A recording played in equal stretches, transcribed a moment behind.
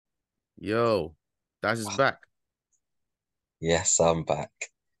Yo, Dash is back. Yes, I'm back.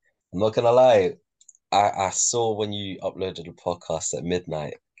 I'm not gonna lie. I saw when you uploaded the podcast at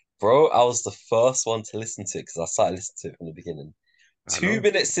midnight. Bro, I was the first one to listen to it because I started listening to it from the beginning. I Two know.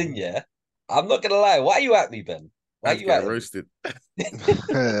 minutes in, yeah. I'm not gonna lie. Why are you at me, Ben? Why are Man's you getting at me? roasted.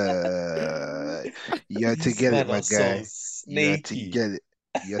 You had to These get it, men my are so guy. You had to snaky. get it.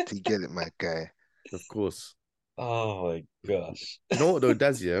 You had to get it, my guy. Of course. Oh my gosh. You know what though,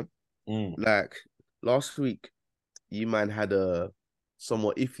 Daz, yeah? Mm, Like last week, you man had a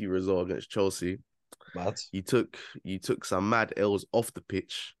somewhat iffy result against Chelsea. mad. You took some mad L's off the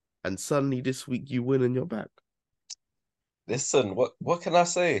pitch, and suddenly this week you win and you're back. Listen, what can I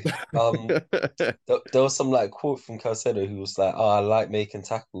say? There was some like quote from Caicedo who was like, "Oh, I like making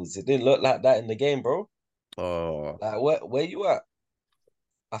tackles." It didn't look like that in the game, bro. Oh, Like where you at?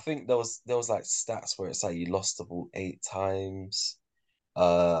 I think there was like stats where it's like you lost the ball 8 times,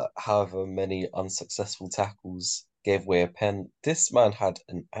 however many unsuccessful tackles, gave away a pen. This man had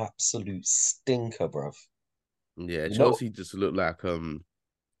an absolute stinker, bruv. yeah, You know? Chelsea just look like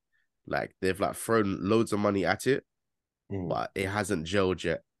they've like thrown loads of money at it, Mm, but it hasn't gelled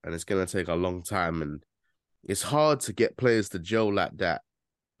yet, and it's gonna take a long time. And it's hard to get players to gel like that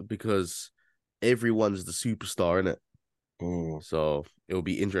because everyone's the superstar in it. mm. So it'll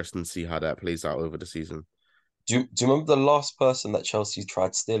be interesting to see how that plays out over the season. Do you remember the last person that Chelsea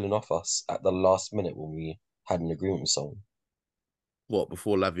tried stealing off us at the last minute when we had an agreement with someone? What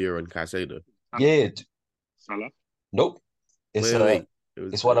before Lavia and Caicedo? Salah. Yeah, Salah. nope. It's Wait. It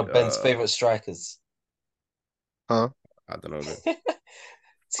was it's one of Ben's the favorite strikers. Huh? I don't know then.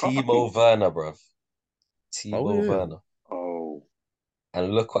 I Timo think. Werner, bruv. Oh Timo yeah. Werner. Oh,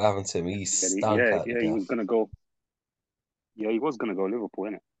 And look what happened to him. He yeah, stank yeah, out the yeah. He gaff. was gonna go. Yeah, he was gonna go Liverpool,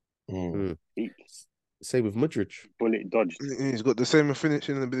 innit? Mm. Mm. He Same with Mudric. bullet dodged. He's got the same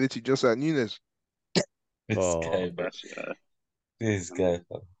finishing ability just like Nunes. This Oh, guy, bro. That's This I mean, guy,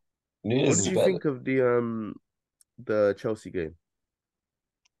 bro. what Nunes did is you better. think of the Chelsea game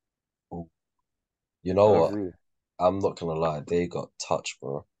Ooh. You know what? overall? I'm not gonna lie. They got touched,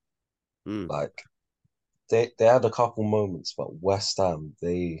 bro. Mm. Like they had a couple moments, but West Ham,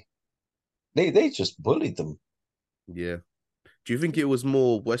 they just bullied them. Yeah. Do you think it was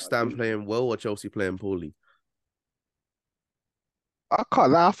more West Ham playing well or Chelsea playing poorly? I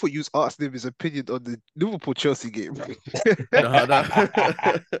can't lie. I thought you was asking him his opinion on the Liverpool Chelsea game. No, no.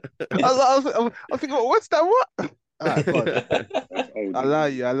 I was thinking, what's that? What? All right, God. that's I OD. allow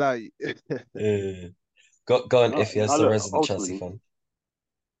you. I allow you. Yeah. Go on No, if you're no. a Look, resident Chelsea ultimately, fan.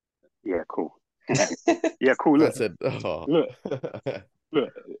 yeah, cool. Yeah, cool. I Look, said, oh. look, look,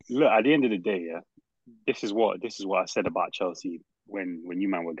 look. At the end of the day, yeah, this is what I said about Chelsea when you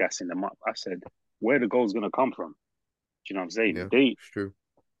man were gassing them up. I said, where the goal's gonna come from? Do you know what I'm saying? Yeah, They it's true.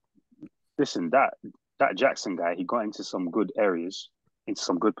 listen that Jackson guy. He got into some good areas, into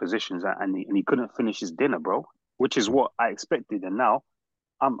some good positions, and he couldn't finish his dinner, bro. Which is what I expected. And now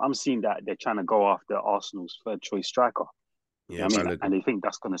I'm seeing that they're trying to go after Arsenal's third choice striker. You Yeah, know what I mean? Balogun. And they think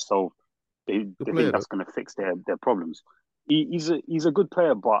that's going to solve. They Good they think player though. that's going to fix their problems. He's a good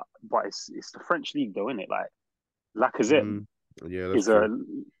player, but it's the French league though, isn't it? Like Lacazette Mm. Yeah, that's is a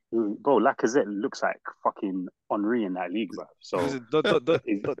true. bro. Lacazette looks like fucking Henri in that league, bro. So Listen,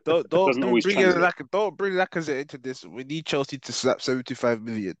 it doesn't always translate. Don't bring Lacazette into this. We need Chelsea to slap 75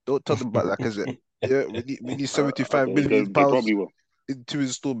 million. Don't tell them about Lacazette. Yeah, we need 75 They, million they pounds probably will. in two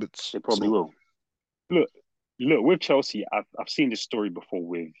installments. They probably So will. Look, look with Chelsea. I've seen this story before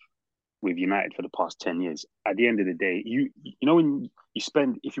with United for the past 10 years. At the end of the day, you know when you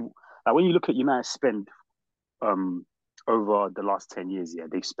spend if you like when you look at United spend um over the last 10 years, yeah,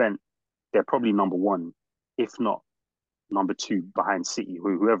 they're probably number one, if not number two behind City,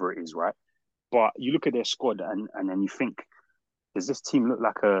 whoever it is, right? But you look at their squad and then you think, does this team look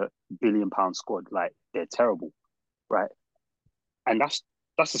like a £1 billion squad? Like they're terrible, right? And that's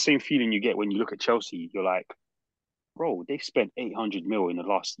the same feeling you get when you look at Chelsea. You're like, bro, they've spent 800 mil in the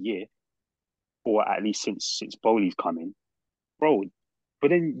last year, or at least since Bowley's come in, bro. But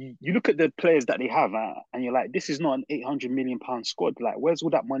then you look at the players that they have, and you're like, this is not an £800 million squad. Like, where's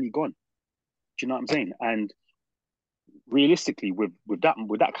all that money gone? Do you know what I'm saying? And realistically, with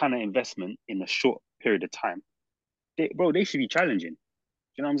that kind of investment in a short period of time, they should be challenging. Do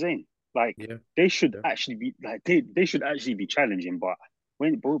you know what I'm saying? Like, Yeah, they should yeah. actually be like they should actually be challenging. But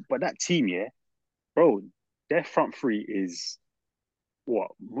that team, yeah, bro, their front three is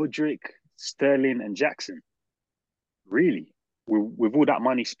what Mudrick, Sterling, and Jackson. Really, with all that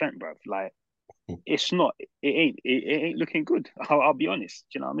money spent, bro. Like, it's not. It ain't looking good. I'll be honest.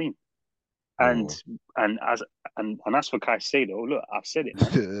 Do you know what I mean? And as and as for Caicedo, look, I've said it,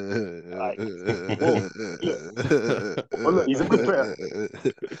 man. Like, well, look, he's a good player.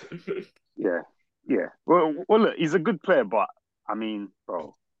 Yeah. Well, look, he's a good player, but I mean,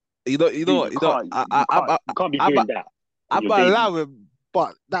 bro, you know what? you can't be doing that. I'm allowing,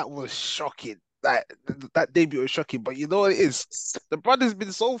 but that was shocking. That debut was shocking. But you know what it is? The brother's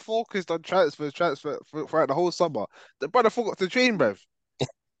been so focused on transfer throughout the whole summer. The brother forgot to train, bruv.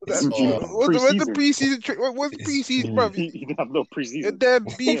 What's the preseason? What's the preseason, bruv? He didn't have no preseason. You're there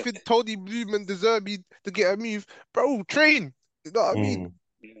beefing Tony Bloom and Deserby to get a move, bro. Train. You know what I mean?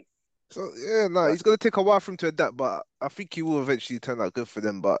 So yeah, he's gonna take a while for him to adapt, but I think he will eventually turn out good for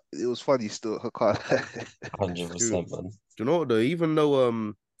them. But it was funny still. 100%, man. Do you know what though? Even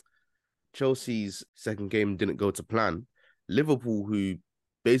though Chelsea's second game didn't go to plan, Liverpool, who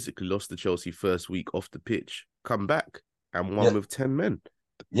basically lost the Chelsea first week off the pitch, come back and won with 10 men.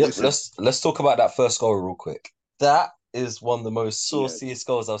 Yep, let's talk about that first goal real quick. That is one of the most sauciest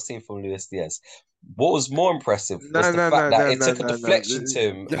goals I've seen from Luis Diaz. What was more impressive was the fact that it took a deflection to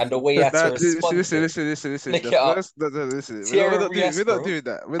him and the way he had to respond. Listen. Listen. We're not doing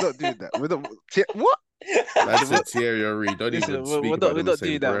that. What? That's what Thierry Henry. Don't even speak about we're not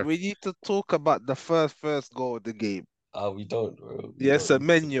doing that. We need to talk about the first goal of the game. We don't, bro. Yes,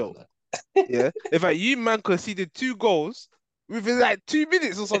 Semenyo. Yeah. In fact, you man conceded 2 goals within like 2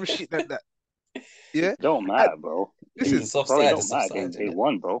 minutes or some shit like that. Yeah. Don't matter, bro. Listen, don't matter. They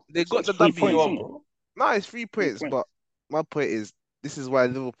won, bro. They got the W. Bro. No, it's 3 points, but my point is, this is why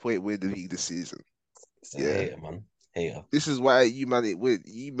Liverpool ain't win the league this season. Hater, man. Hater. This is why you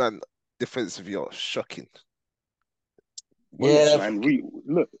man defensively are shocking. Well, man,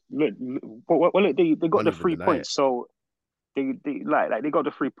 look. Well, they got the 3 points, so they got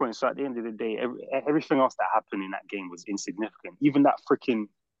the 3 points. So at the end of the day, everything else that happened in that game was insignificant. Even that freaking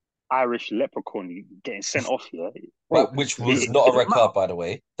Irish leprechaun getting sent off here, right? Which was not a red card, by the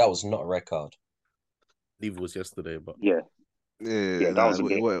way. That was not a red card. I believe it was yesterday, but that was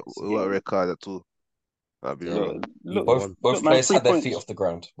a red card at all. Both players had their feet off the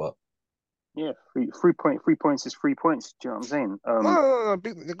ground, but. Yeah, 3 points is 3 points. Do you know what I'm saying? No,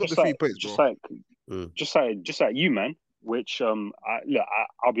 they got the 3 points, bro. Just like you, man. Which I'll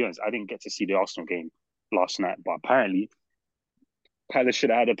be honest, I didn't get to see the Arsenal game last night, but apparently Palace should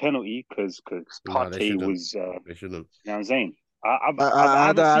have had a penalty because Partey was. They shouldn't. You know what I'm saying? I don't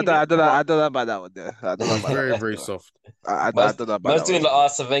know about that one there. I don't know about very, very soft. I don't know about that one. Most doing the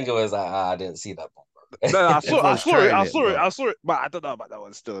Arsene Wenger was like, I didn't see that one. No, I saw it, but I don't know about that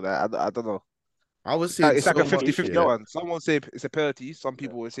one still. I don't know. I would say it's like a 50-50 one. Someone say it's a penalty. Some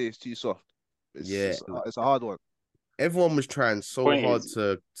people would say it's too soft. It's a hard one. Everyone was trying so hard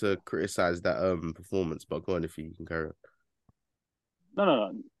to criticize that performance, but go on if you can carry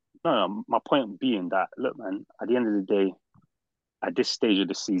on. No. My point being that, look, man, at the end of the day, at this stage of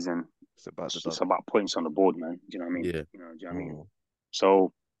the season, it's about points on the board, man. Do you know what I mean? Yeah. Do you know what I mean?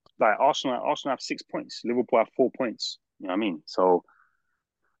 So, like Arsenal have 6 points. Liverpool have 4 points. You know what I mean? So,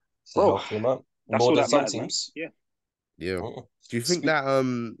 bro, that's all that matters, teams. Man. Yeah. Do you think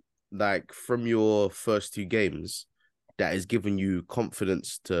that like from your first 2 games, that has given you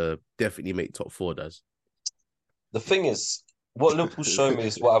confidence to definitely make top 4, does? The thing is, what Liverpool show me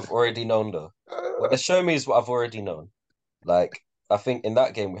is what I've already known, though. What they show me is what I've already known. Like, I think in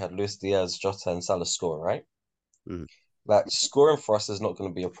that game we had Luis Diaz, Jota, and Salah scoring, right? Like, scoring for us is not going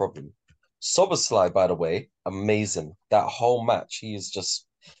to be a problem. Szoboszlai, by the way, amazing. That whole match, he is just...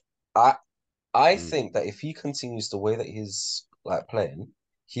 I think that if he continues the way that he's like playing,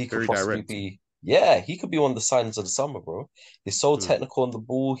 he could possibly be... Yeah, he could be one of the signings of the summer, bro. He's so technical on the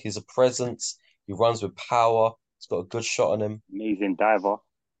ball. He's a presence. He runs with power. He's got a good shot on him. Amazing diver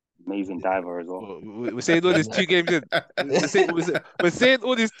as well. We're saying all these 2 games in. We're saying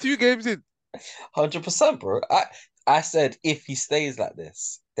all these 2 games in. 100%, bro. I said if he stays like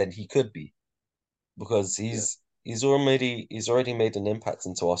this, then he could be, because he's already made an impact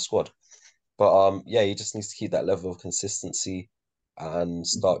into our squad. But he just needs to keep that level of consistency and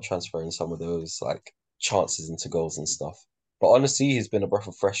start transferring some of those like chances into goals and stuff. But honestly, he's been a breath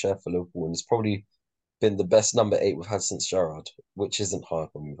of fresh air for Liverpool, and he's probably been the best number 8 we've had since Gerrard, which isn't hard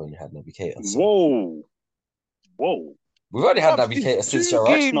when we've only had Naby Keita. So. Whoa! We've already had Naby Keita since Gerrard.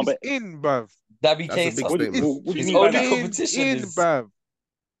 Games in, bruv. Naby Keita. His only competition is bruv.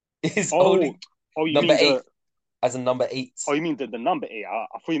 His only number 8. As a number 8. Oh, you mean the number 8? I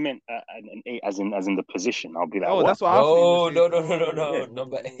thought you meant an 8 as in the position. I'll be like, that's what I thought. No,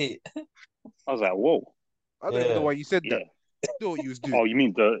 number 8. I was like, whoa. I don't know why you said that. I know what you was doing. Oh, you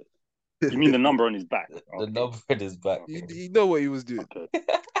mean the number on his back? The number on his back. You know what he was doing. Okay.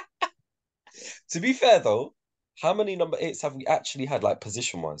 To be fair though, how many number 8s have we actually had, like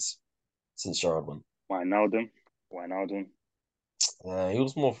position-wise, since Gerrard won? Wijnaldum.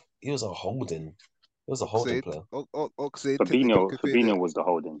 He was a holding. He was a holding player. Oxlade, Fabinho was the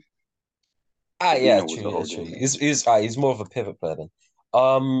holding. Yeah, Fabinho was the true, holding. He's more of a pivot player then.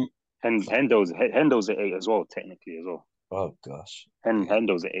 Hendo's an 8 as well, technically as well. Oh gosh.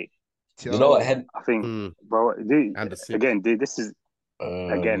 Hendo's an 8. You know what? I think, bro. Again, this is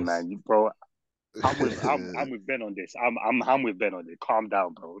again, man, bro. I'm with Ben on this. I'm with Ben on this. Calm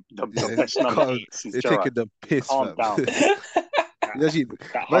down, bro. The best number 8 since They're Gerrard. taking the piss. Calm down.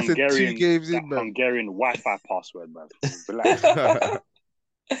 That Hungarian, 2 games in, man. Hungarian Wi-Fi password, man. Relax.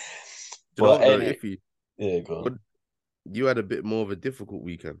 But anyway, Iffy, go on. You had a bit more of a difficult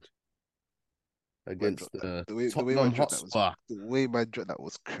weekend against the Tottenham Hotspur. The way man dropped that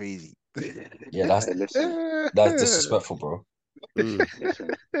was crazy. Yeah, that's disrespectful, bro. Listen,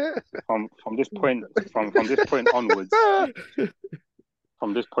 from this point onwards,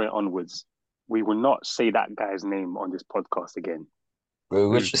 we will not say that guy's name on this podcast again. Bro,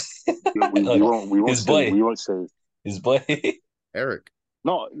 we won't say his boy. Eric.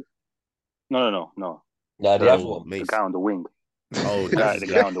 No. No, the guy on the wing. Oh, the guy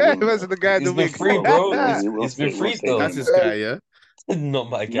on the wing. The guy on the wing. He's been free, bro. He's been free though. That's his guy, yeah. Not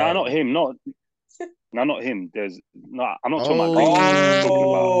my guy. No, not him. Not him. I'm not talking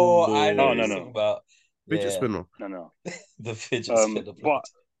about. I know what you're talking about. Fidget spinner. No. The fidget spinner. But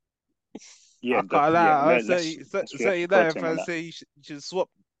yeah, I can't lie. Say that if I say you should swap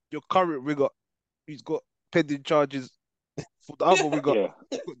your current winger, he's got pending charges for the other winger.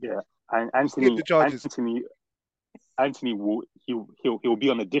 Yeah. And Antony will he'll be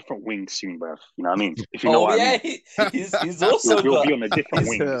on a different wing soon, bruv. You know what I mean? If you know what I mean. He's also he'll be on a different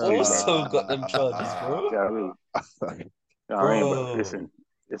wing. Also got them charges, bro. You know what I mean? Bro. Listen,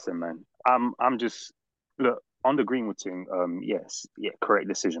 man. I'm just look on the Greenwood thing. Yes, correct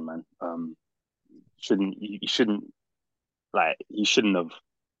decision, man. He shouldn't have.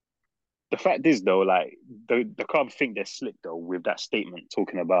 The fact is though, like the club think they're slick though with that statement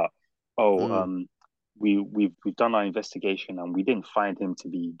talking about, we've done our investigation and we didn't find him to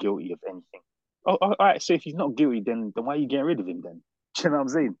be guilty of anything. Oh, all right. So if he's not guilty, then why are you getting rid of him then? Do you know what I'm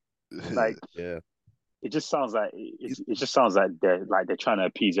saying? Like, yeah. It just sounds like they're trying to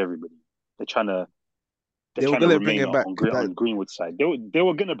appease everybody. They were going to bring him back on Greenwood's side. They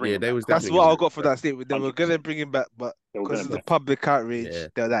were going to bring him back. That's what I got for that statement. They were going to bring him back, but because of the public outrage,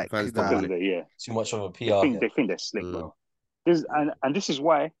 they're like, too much of a PR. They think they're slick, bro. This is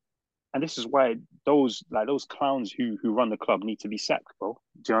why those clowns who run the club need to be sacked, bro.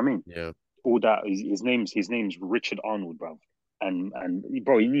 Do you know what I mean? Yeah. All that his name's Richard Arnold, bro. And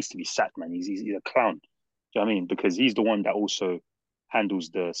bro, he needs to be sacked, man. He's a clown. Do you know what I mean? Because he's the one that also handles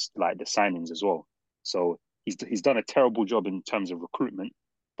the signings as well. So he's done a terrible job in terms of recruitment,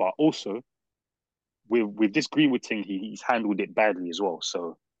 but also with this Greenwood thing, he's handled it badly as well.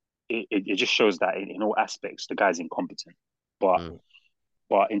 So it just shows that in all aspects the guy's incompetent. But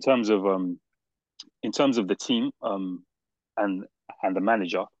in terms of the team and the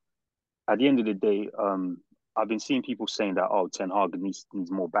manager, at the end of the day, I've been seeing people saying that Ten Hag needs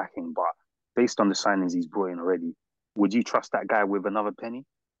more backing, but based on the signings he's brought in already, would you trust that guy with another penny?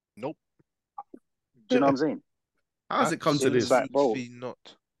 Nope. Do you know what I'm saying? How's it come to this? Not. What do you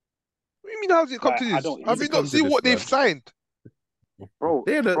mean? How's it come to this? Have you not seen what they've signed? Bro,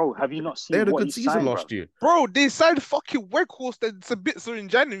 have you not seen? They had a good season last year. Bro, they signed fucking Weghorst and Sabitzer in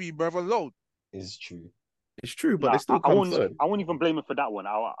January, bro, alone. It's true, but they still come third. I won't even blame him for that one.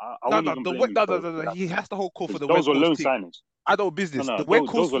 No. He has the whole call for the Weghorst. Those were loan signings. I don't business. No, the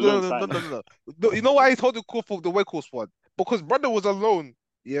Weghorst. No. You know why he's holding call for the Weghorst one? Because brother was alone.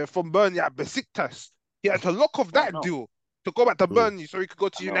 Yeah, from Burnley at Besiktas. He had to lock off that deal to go back to Burnley so he could go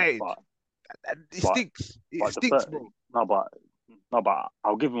to United. It stinks. It stinks, bro. No, but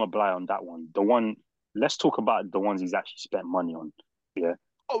I'll give him a blight on that one. Let's talk about the ones he's actually spent money on. Yeah.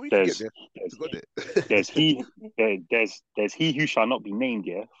 Oh, we can get there. There's he who shall not be named,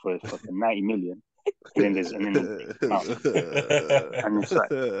 yeah, for 90 million. And then and it's like,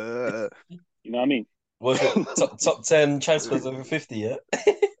 you know what I mean? Was it top 10 transfers over 50, yeah?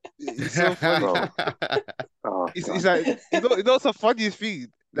 It's so funny. It's like, you know what's the funniest thing?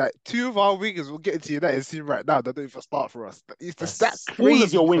 Like, 2 of our wingers will get into United team right now. They don't even start for us. It's just that crazy. All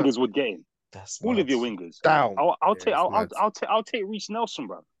of your wingers would get in. All of your wingers. Down. I'll take Reece Nelson,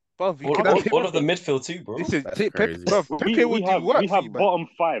 bro. All of the midfield too, bro. Listen, we have bottom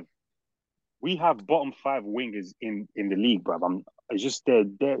 5. We have bottom 5 wingers in the league, bro. It's just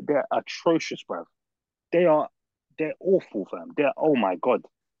they're atrocious, bro. They're awful, fam. Oh my god.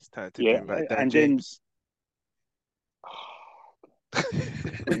 It's time to Yeah, bring back Dan and then James.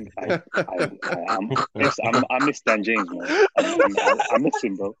 I miss Dan James, man. I miss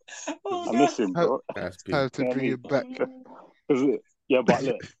him, bro. Oh I no. miss him, bro. That's Time peak. to You know what I bring mean? him back. 'Cause, yeah, but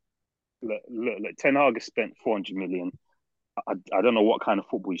look. Ten Hag has spent 400 million. I don't know what kind of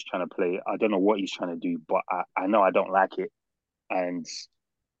football he's trying to play. I don't know what he's trying to do, but I know I don't like it. And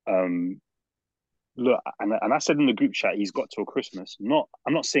um, look, and I said in the group chat, he's got till Christmas.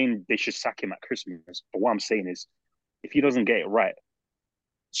 I'm not saying they should sack him at Christmas, but what I'm saying is, if he doesn't get it right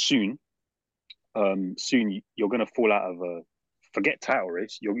soon, soon you're gonna fall out of a forget title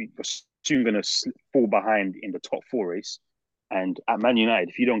race. You're soon gonna fall behind in the top four race. And at Man United,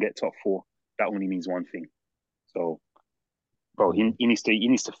 if you don't get top four, that only means one thing. So, bro, he needs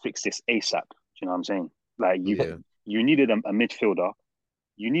to fix this ASAP. Do you know what I'm saying? Like Yeah. you needed a midfielder.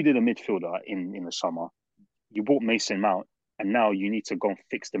 You needed a midfielder in the summer. You bought Mason Mount, and now you need to go and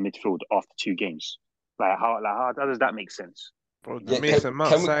fix the midfield after 2 games. How does that make sense? Bro, the Yeah, Mason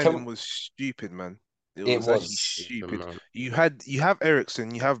Mount can we signing was stupid, man. It it was actually was. stupid. Mount. You have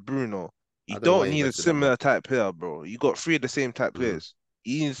Ericsson, you have Bruno. You I don't know why don't you need a invested that similar much. type player, bro. You got three of the same type players.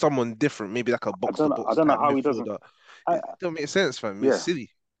 You need someone different, maybe like a box to I box don't know type how he doesn't. midfielder. I, It don't make sense, fam. It's yeah, silly.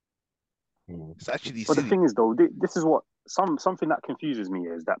 Mm. It's actually but the silly. thing is, though, this is what something that confuses me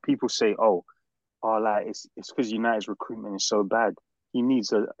is that people say, like it's because United's recruitment is so bad. He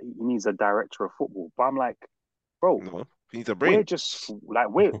needs a director of football. But I'm like, bro, No, he needs a we're brain. just like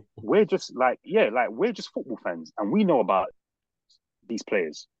we're just like yeah, like we're just football fans, and we know about these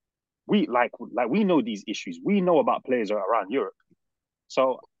players. We like we know these issues. We know about players around Europe.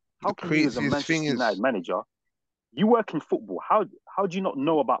 So The how can you, as a craziest thing Manchester United is, manager, you work in football? How do you not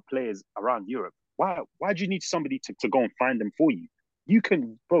know about players around Europe? Why do you need somebody to go and find them for you? You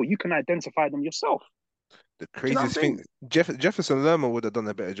can identify them yourself. the Do you know what I'm craziest saying? thing, Jefferson Lerma would have done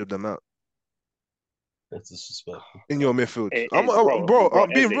a better job than that That's disrespectful. in your midfield. Bro, I'm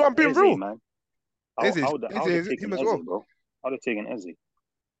being Eze, real. man. I would have Eze, taken him as Eze, well. bro. I would have taken Eze.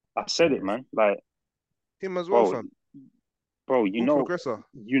 I said it, man. Like, Him as well, bro, fam. bro, Walker aggressor.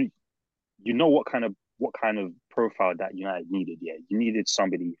 you know what kind of profile that United needed. Yeah, you needed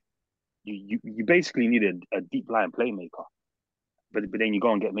somebody. You basically needed a deep line playmaker. But then you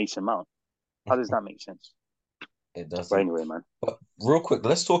go and get Mason Mount. How does that make sense? It But doesn't. anyway, man. But real quick,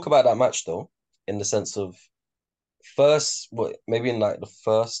 let's talk about that match though, in the sense of maybe in like the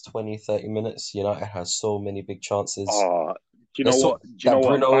first 20, 30 minutes, United has so many big chances. Do you know Let's what? talk Do you know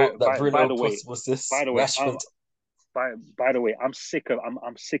what? That By Bruno the way, possible assist, by the way, Rashford. by the way, I'm sick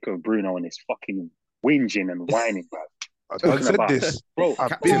of Bruno and his fucking whinging and whining, bro. I've Talking said about, this. bro, I've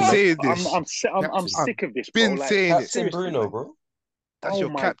Captain, been man. saying I'm this. I'm si- I'm Captain. I've sick of this, bro. been Like saying it. Captain seriously, Bruno, man. bro. That's Oh your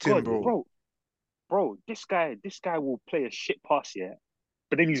my captain, God, bro. bro, this guy will play a shit pass, yeah,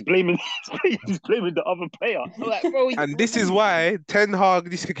 but then he's blaming he's blaming the other player. I'm like, bro, And this is why Ten Hag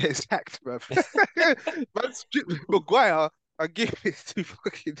needs to get sacked, man. Man stripped Maguire and gave it to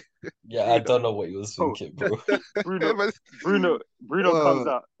fucking Yeah, I Bruno. don't know what he was bro, thinking, bro. Bruno, Man, Bruno comes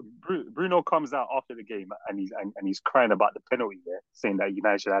out. Bruno comes out after the game and he's crying about the penalty there, saying that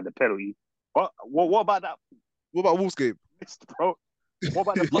United should have the penalty. What about that what about Wolves game? missed, bro? What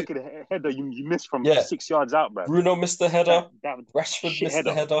about the fucking header you missed from Yeah, 6 yards out, bro? Bruno missed the header. That Rashford shit missed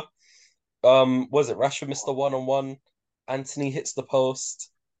the header. header. Was it Rashford missed the 1-on-1? Antony hits the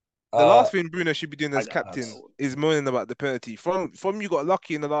post. The last thing Bruno should be doing I, as captain is moaning about the penalty. From you got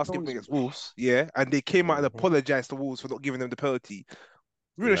lucky in the last game against Wolves, yeah, and they came out and apologized to Wolves for not giving them the penalty.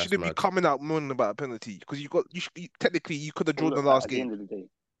 Bruno That's shouldn't be mad. coming out moaning about a penalty because technically you could have drawn the look, last at the game. end of the day,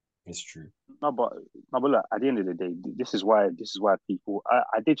 It's true. no, but look, at the end of the day, this is why people.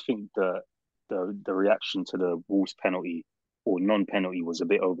 I did think the reaction to the Wolves penalty or non-penalty was a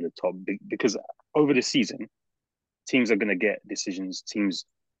bit over the top because over the season, teams are going to get decisions.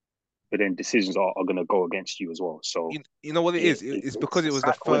 But then decisions are going to go against you as well. So You know what it is? It's because it's a it was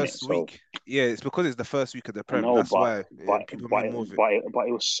the cycle, innit? first So week. Yeah, it's because it's the first week of the I Prem. know, That's why but people but made more of it. but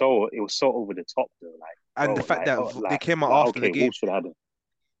it was so over the top though. Like, And the bro, fact that they came out like after the okay, game, Wolves should have had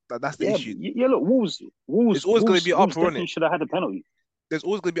it. that's the Yeah, issue. yeah. Look, There's always going to be Wolves uproar in definitely it. should have had a penalty. There's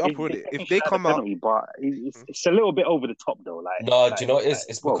always going to be They uproar in it. definitely If should they have had a come out, penalty, but it's a little bit over the top though. No, do Like, you know what it is?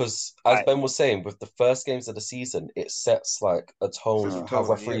 It's bro, because, as like, Ben was saying, with the first games of the season, it sets like a tone sets a for how tone,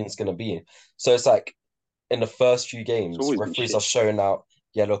 yeah. refereeing is going to be. So it's like in the first few it's games, always been referees shit. are showing out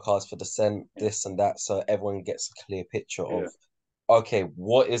yellow cards for dissent, Yeah, this and that, so everyone gets a clear picture yeah. of, okay,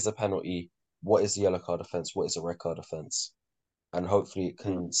 what is a penalty? What is a yellow card offense? What is a red card offense? And hopefully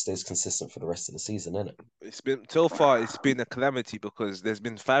it stays consistent for the rest of the season, innit? It's been so far. It's been a calamity because there's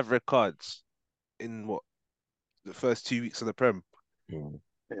been 5 red cards in the first 2 weeks of the Prem. Mm.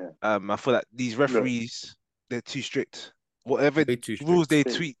 I feel like these referees, they're too strict. Whatever Way too rules strict.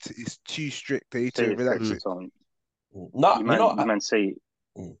 they tweet is too strict. They need to Say this, relax it. so No, you you know, man say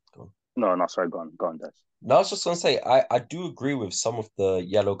go on. no, sorry, go on, Des. No, I was just gonna say I do agree with some of the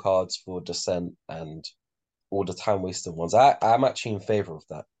yellow cards for dissent and all the time wasting ones. I'm actually in favor of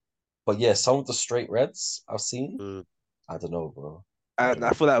that. But yeah, some of the straight reds I've seen, I don't know, bro. And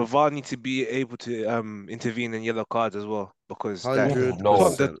I feel like VAR need to be able to intervene in yellow cards as well because that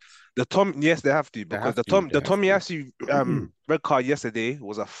No. yes they have to because the Tomiyasu to. red card yesterday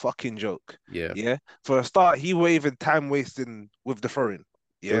was a fucking joke. Yeah. Yeah. For a start, he were even time wasting with the throwing.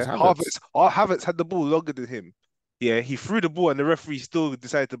 It was Yeah. Havertz. Havertz had the ball longer than him. Yeah. He threw the ball and the referee still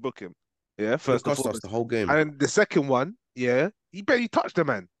decided to book him. Yeah. Could have First and cost us foremost. the whole game. And the second one, yeah, he barely touched the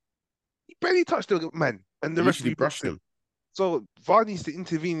man. He barely touched the man, and the Literally referee brushed booked him. So VAR needs to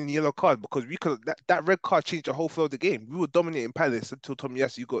intervene in the yellow card because we could that red card changed the whole flow of the game. We were dominating Palace until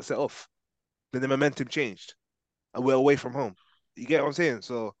Tomiyasu got set off. Then the momentum changed, and we're away from home. You get what I'm saying?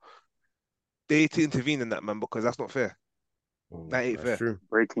 So they need to intervene in that, man, because that's not fair. That ain't That's fair. true.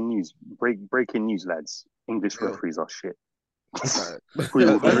 Breaking news, lads. English Yo. referees are shit. Man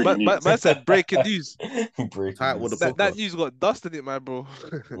said breaking news. Tight with the That booker. news got dust in it, man, bro.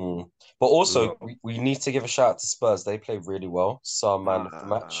 But also, we need to give a shout out to Spurs. They played really well. Some man of the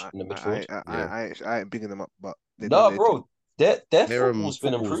match in the midfield. I ain't bigging them up, but No, bro, their Their football's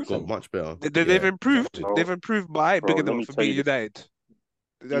been football's improving. got much better. they've improved. Exactly. They've improved, but I ain't bigging them up for being United.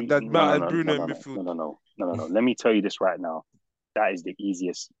 That Mount and Bruno in midfield. No. Let me tell you this right now. That is the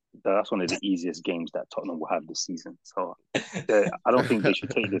easiest. That's one of the easiest games that Tottenham will have this season. So I don't think they should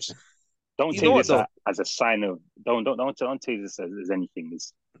take this. Don't take this as a sign of. Don't take this as anything.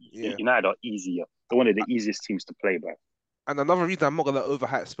 United are easier. They're one of the easiest teams to play by. And another reason I'm not gonna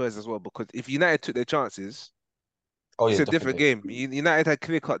overhype Spurs as well because if United took their chances, it's a different game. United had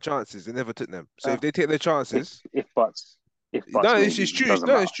clear-cut chances; they never took them. So if they take their chances, it's true. It's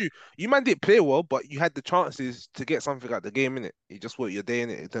true. You man didn't play well, but you had the chances to get something out the game, innit? You just worked your day in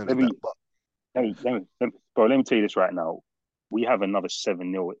it in terms of that. Let me tell you this right now. We have another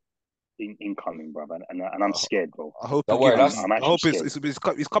 7-0 incoming, bro, and I'm scared, bro. I hope. Don't worry, it's coming at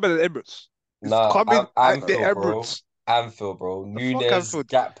Emirates. It's coming at the Emirates. Anfield, bro. Nunes,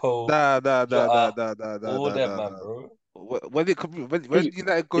 Gakpo, all them, man, bro. When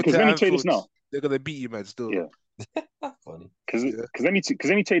United go to Anfield, they're gonna beat you, man. Still, yeah. Funny. Because let me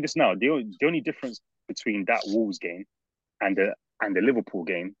tell you this now. The only difference between that Wolves game and the Liverpool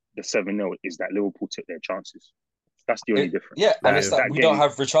game, the 7-0, is that Liverpool took their chances. That's the only difference. Yeah, and it's that we don't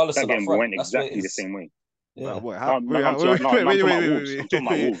have Richarlison. That game went exactly the same way. Yeah. I'm talking about Wolves.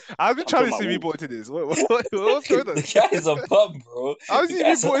 I've been trying to see me brought to this. What's going on? The guy's a bum, bro. How is he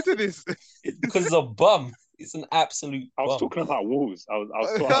brought to this? Because he's a bum. It's an absolute bum. I was talking about Wolves. I was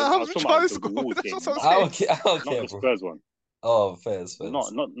talking about the Wolves game. I don't care, not the Spurs one. Oh, fair.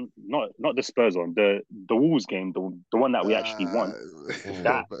 Not the Spurs one. The Wolves game, the one that we actually won.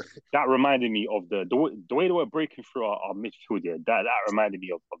 That reminded me of the way they were breaking through our midfield. Yeah, that reminded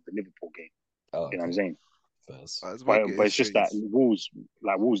me of the Liverpool game. Oh, you know what I'm saying? But it's just that Wolves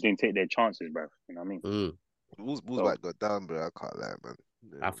didn't take their chances, bro. You know what I mean? Wolves might go down, bro. I can't lie, man.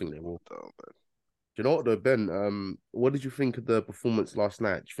 I think they will. Do you know what though, Ben? What did you think of the performance last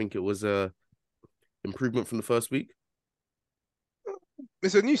night? Do you think it was a improvement from the first week?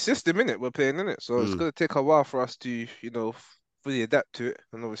 It's a new system, innit? We're playing, innit? So it's gonna take a while for us to, fully adapt to it,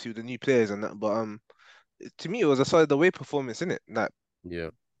 and obviously with the new players and that. But to me, it was a solid away performance, innit? Like,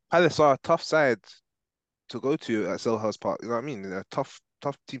 Palace are a tough side to go to at Selhurst Park. You know what I mean? They're a tough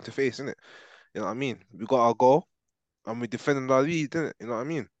team to face, innit? You know what I mean? We got our goal, and we defended our lead, innit? You know what I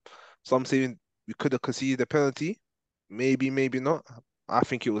mean? Some saying we could have conceded a penalty, maybe not. I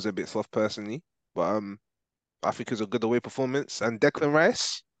think it was a bit soft personally, but I think it was a good away performance. And Declan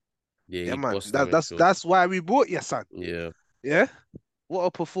Rice, man, that's why we bought you, son. Yeah. What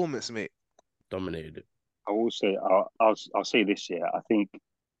a performance, mate. Dominated it. I will say, I'll say this year. I think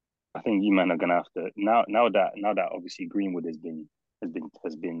you men are gonna have to now that obviously Greenwood has been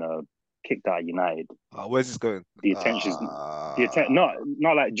kicked out of United. Where's this going? The attention's not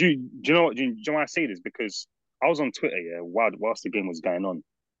like. Do you know what? Do you know why I say this? Because I was on Twitter, whilst the game was going on,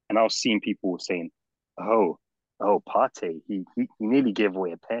 and I was seeing people saying, "Oh, Partey, he nearly gave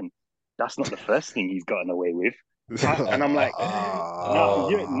away a pen. That's not the first thing he's gotten away with." And I'm like,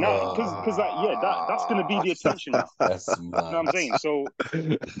 because that's gonna be the attention now. That's mad. You know what I'm saying? So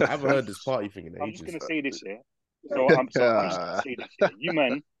I haven't heard this party thing in ages. I'm just gonna say this here. I'm just gonna say this here. You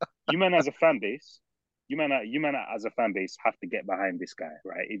man as a fan base, as a fan base have to get behind this guy,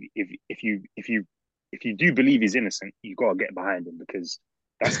 right? If you do believe he's innocent, you gotta get behind him because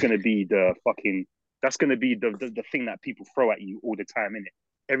that's gonna be the thing that people throw at you all the time, innit?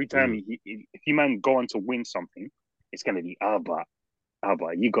 Every time if you man go on to win something, it's gonna be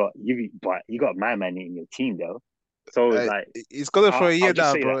but you got my man in your team though. So it's like It's gonna for a I'll year just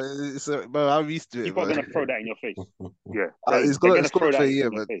now, say bro. that Bro, I'm used to it, people are bro. gonna throw that in your face. Yeah, It's they're gonna gonna throw for that a year,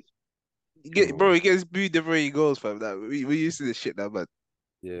 in your man. face. Bro, he gets booed everywhere he goes, fam. Like, we used to this shit now, man.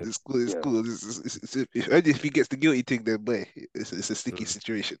 Yeah. It's cool. It's Yeah. cool. If he gets the guilty thing, then boy, it's a sticky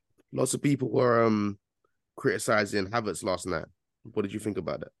situation. Lots of people were criticizing Havertz last night. What did you think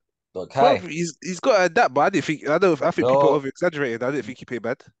about that? Bro, Okay. he's got to adapt, but I think people No, over exaggerated. I didn't think he played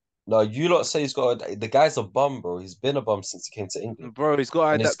bad. no, you lot say he's got the guy's a bum, bro. He's been a bum since he came to England. Bro, he's got to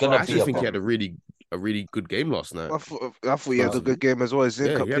And it's adapt to gonna I our be actually a think he bum. had a really good game last night. I thought he had a good game as well. His Yeah,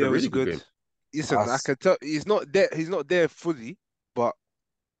 link-up he had a play was really good good. game. Listen, I can tell he's not there. He's not there fully, but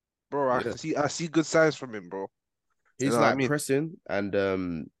bro, Yeah. I see good signs from him, bro. You He's know what I like mean? pressing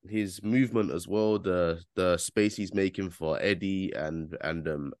and his movement as well, the space he's making for Eddie and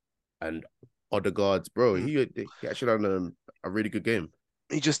Odegaard's bro. He actually had a really good game.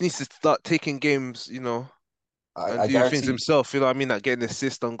 He just needs to start taking games, you know, and I doing things guarantee. himself. You know what I mean? Like getting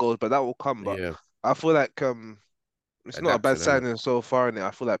assists on goals, but that will come. But Yeah, I feel like it's not a bad adapting, isn't it? signing so far in it.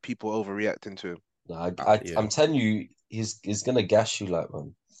 I feel like people overreacting to him. No, Yeah. I'm telling you, he's gonna gash you like,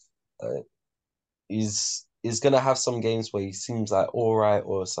 man. Uh, he's gonna have some games where he seems like all right,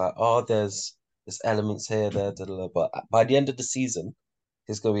 or it's like, oh, there's elements here, there, da, da, da. But by the end of the season,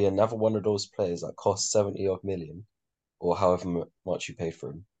 he's gonna be another one of those players that costs 70 odd million or however much you paid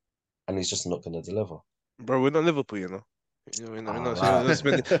for him, and he's just not gonna deliver. Bro, we're not Liverpool, you know. Right.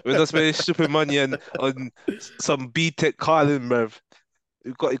 We're not spending stupid money on some B-Tech Haaland, bruv.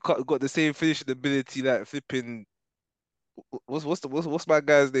 We've got the same finishing ability like flipping. What's my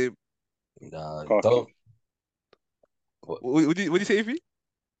guy's name? Nah, Lukaku. don't. What do you say, Ify?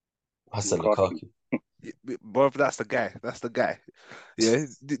 I said Lukaku. Lukaku. Bro, that's the guy. That's the guy. Yeah,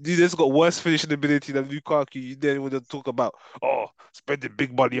 dude has got worse finishing ability than Lukaku. You then want to talk about spending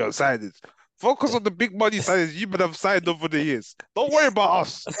big money on signings. Focus on the big money signings you have signed over the years. Don't worry about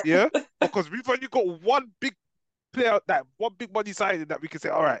us, yeah, because we've only got one big player, that one big money signing that we can say,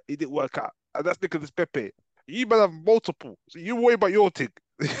 all right, it didn't work out, and that's Nicolas Pepe. You might have multiple, so you worry about your thing.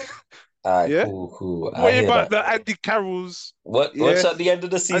 Alright, Yeah, cool. I worry hear about that. the Andy Carrolls. Watch Yeah, at the end of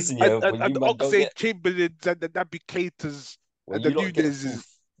the season, yeah, when and you the man don't Oxlade get Chamberlains and the Naby Keita's when and the you lot get Nunez's. fourth,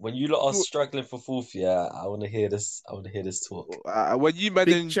 when you lot are struggling for fourth, yeah, I want to hear this. I want to hear this talk. When you man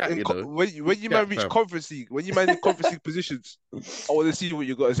Big chat, you know. when you man Chat, reach fam. conference league, when you man in conference league positions, I want to see what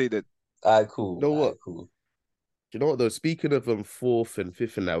you got to say then. Alright, cool. You know Alright, what? cool. Do you know what though? Speaking of fourth and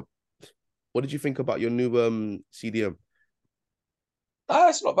fifth and now, what did you think about your new CDM?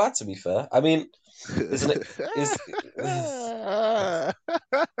 It's not bad to be fair. I mean, isn't it?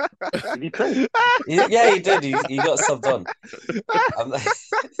 Did he play? Yeah, he did. He got subbed on.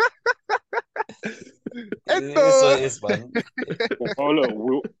 It is what it is, man. Oh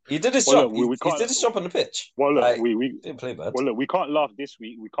look, He did his well, job. look, we He can't. did his job on the pitch. Well, look, Like, we didn't play bad. well, look, we can't laugh this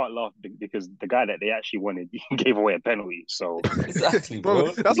week. We can't laugh because the guy that they actually wanted gave away a penalty. So Exactly,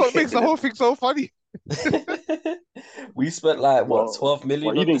 Bro, bro. that's what makes the whole thing so funny. We spent like what, well, 12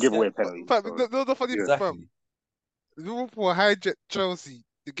 million he on didn't this give away guy? a penalty. Fam, So, the funny yeah. thing, fam, Exactly. Liverpool hijacked Chelsea.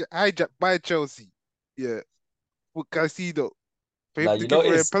 They get hijacked by Chelsea. Yeah, with Caicedo. For Now him to you know give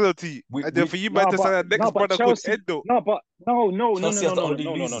away a it's penalty, and then for you man no, to sign a next but brother called Chelsea. Endo. No, but no. Chelsea are the only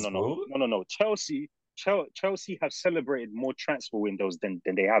losers, bro. No. Chelsea have celebrated more transfer windows than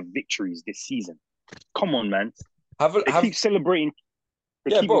they have victories this season. Come on, man. They keep celebrating.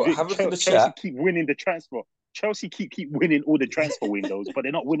 Yeah, bro. Have a look in the Chelsea chat. keep winning the transfer. Chelsea keep winning all the transfer windows, but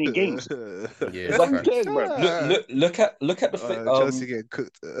they're not winning games. Yeah, So who facts. cares, bro? Look at the Chelsea getting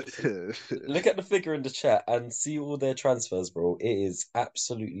cooked. look at the figure in the chat and see all their transfers, bro. It is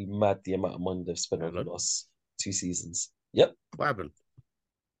absolutely mad the amount of money they've spent over the last 2 seasons. Yep. What happened?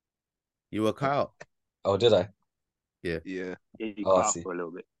 You were cut out. Oh, did I? Yeah. Yeah. You Oh, I cut see. for a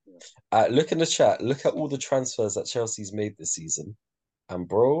little bit. Yeah. Look in the chat. Look at all the transfers that Chelsea's made this season, and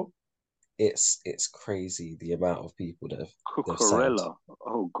bro, it's crazy the amount of people they've signed. Cucurella.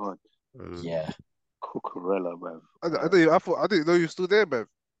 Oh God. Yeah. Cucurella, man. I didn't know you were still there, man.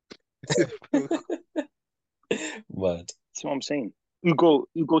 Mad. See what I'm saying? Ugo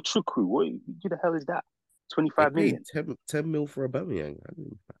Chukwu. What the hell is that? 25 They million. paid 10 mil for Aubameyang.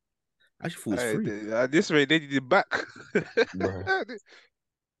 I actually thought it was free. At this rate, they need it back. Bro.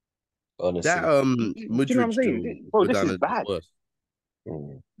 Honestly. That you know what I'm saying? Bro, this is bad.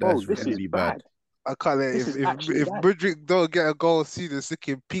 Mm. That's Bro, this really is bad. bad. I can't let This is actually if bad. Mudryk don't get a goal, see the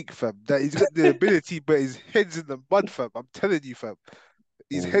second peak, fam. That he's got the ability, but his head's in the mud, fam. I'm telling you, fam.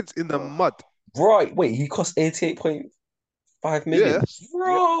 His head's in the mud. Right, wait, he cost 88.5 million. Yeah.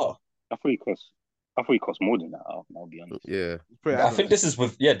 Bro. I thought he cost more than that. I'll be honest. Yeah. I think this is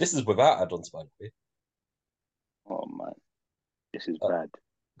without add-ons, by the way. Oh man, this is Uh, bad.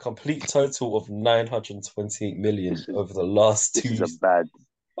 Complete total of 928 million over the last This 2 is years. a bad.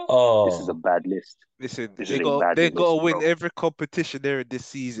 Oh, This is a bad list. Listen, This they is a got bad they list, got to win bro. every competition there in this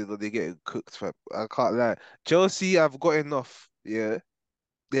season, or they getting cooked. Fam. I can't lie. Chelsea have got enough. Yeah,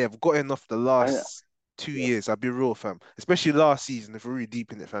 they have got enough the last 2 years. I'll be real, fam. Especially last season, if we're really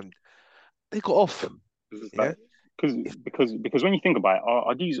deep in it, fam. They got off. Yeah, Because when you think about it,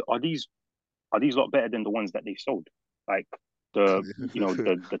 are these lot better than the ones that they've sold? Like the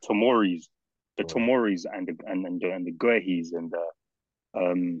Tomoris, and the Guehis and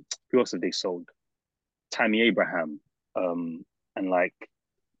the who else have they sold? Tammy Abraham, and like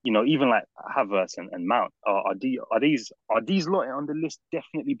even like Havertz and Mount. Are these lot on the list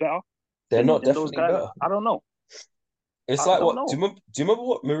definitely better they're not than those definitely guys? better. I don't know. It's I like don't what? Do know. you remember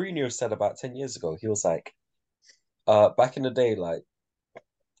what Mourinho said about 10 years ago? He was like, back in the day, like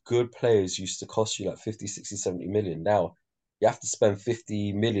good players used to cost you like 50, 60, 70 million. Now you have to spend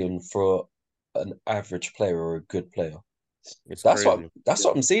 50 million for an average player or a good player. It's That's crazy.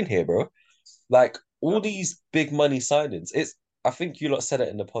 what I'm seeing here, bro. Like all these big money signings. I think you lot said it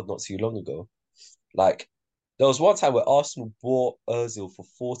in the pod not too long ago. Like there was one time where Arsenal bought Ozil for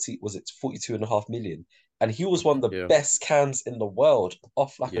 42.5 million, and he was one of the best cans in the world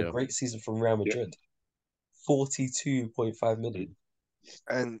off like a great season from Real Madrid. 42.5 million.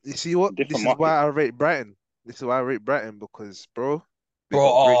 and you see what? Different This is market. why I rate Brighton. This is why I rate Brighton because, bro, they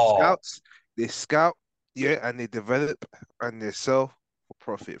got great scouts. They scout, and they develop and they sell for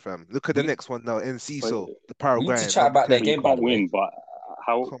profit, fam. Look at the next one now, Enciso, the We need to Paraguayan. chat about their But game, you by can't the way. win. But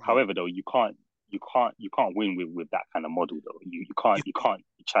Come on. however, though, you can't win with that kind of model, though. You can't be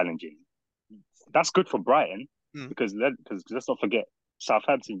challenging. That's good for Brighton because let's not forget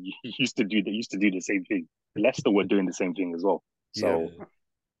Southampton used to do the same thing. Leicester were doing the same thing as well. So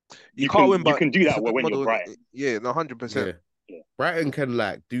you can't win, but you can do it's that a good when model, you're Brighton. Yeah, no, 100%. Brighton can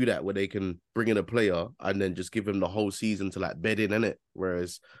like do that where they can bring in a player and then just give him the whole season to like bed in it.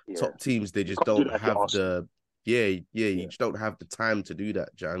 Whereas top teams they just don't have the you just don't have the time to do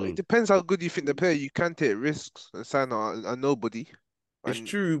that. Do you know what I mean? It depends how good you think the player. You can take risks and sign a nobody. It's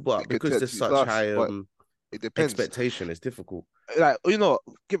true, but because there's such high it depends. expectation, it's difficult. Like I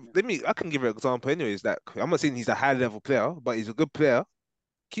can give you an example. Anyways, like I'm not saying he's a high level player, but he's a good player.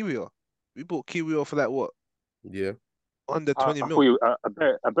 Kiwior, we bought Kiwior for like what? Yeah, under 20 I mil. thought you a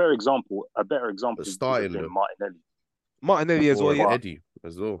better example. A better example but starting than though. Martinelli as well, yeah. Eddie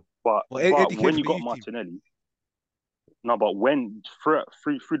as well. But Eddie when you got Martinelli, but when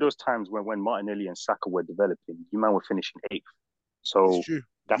through those times when Martinelli and Saka were developing, you man were finishing 8th. So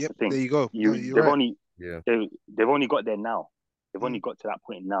that's the thing. There you go. They've only got there now. They've only got to that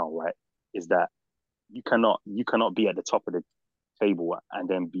point now, right? Is that you cannot be at the top of the table and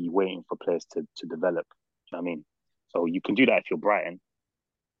then be waiting for players to develop. Do you know what I mean? So you can do that if you're Brighton,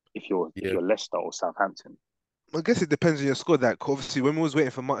 if you're Leicester or Southampton. I guess it depends on your squad. Like obviously, when we was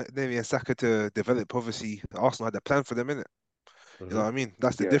waiting for Martinelli and Saka to develop, obviously Arsenal had a plan for them, innit? You know what I mean?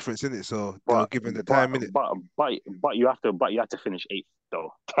 That's the difference, innit? So they were given the time, innit? But you have to finish 8th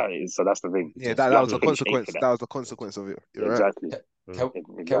though. So that's the thing. Yeah, that was the consequence. That was the consequence of it. You're exactly.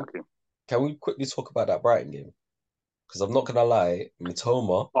 Right. Can we quickly talk about that Brighton game? Because I'm not gonna lie,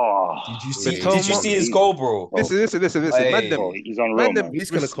 Mitoma. Did you see his goal, bro? Listen. Hey, he's unreal, man.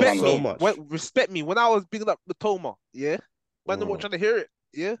 He's gonna cost so much. Respect me. When I was bigging up Mitoma, man, I'm not trying to hear it.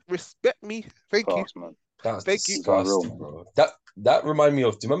 Yeah, respect me. Thank you. Man. That's disgusting, bro. That reminded me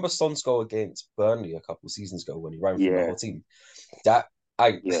of. Do you remember Son's goal against Burnley a couple of seasons ago when he ran through the whole team?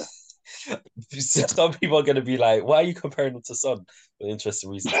 Some people are going to be like, why are you comparing him to Son? For interesting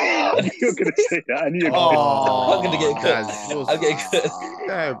reasons. You're going to say that. I'm going to get cooked. I'm getting cooked.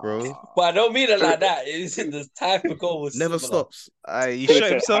 Yeah, bro. But I don't mean it like that. It's the type of goal was never stops. He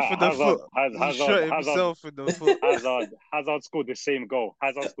shot himself in the foot. He shot himself in the foot. Hazard scored the same goal.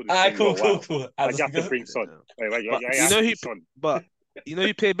 Cool. I have to bring Son. But you know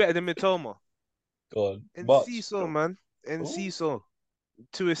he played better than Mitoma. Go on. Enciso, man. Enciso.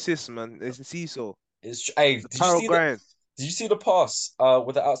 2 assists, man. Enciso. Did you see the pass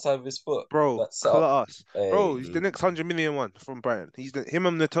with the outside of his foot? Bro, color us. Hey. Bro, he's the next 100 million one from Brighton. Him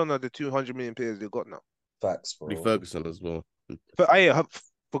and Natona are the 200 million players they've got now. Facts, bro. Ferguson as well. But I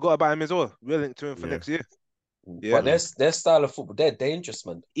forgot about him as well. We're linked to him for next year. Yeah. But their style of football, they're dangerous,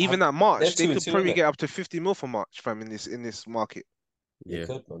 man. Even at March, they could probably get up to 50 mil for March, fam, in this market. Yeah,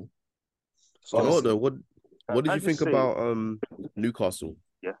 could, man. So what did you think about Newcastle?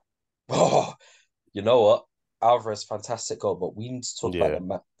 Oh, you know what? Alvarez, fantastic goal, but we need to talk Yeah.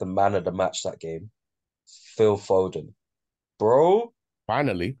 about the man of the match that game, Phil Foden. Bro,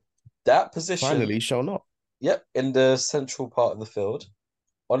 Finally, that position, shown up. yep, in the central part of the field.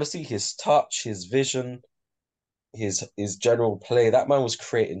 Honestly, his touch, his vision, his general play, that man was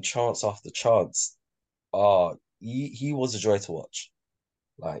creating chance after chance. He was a joy to watch.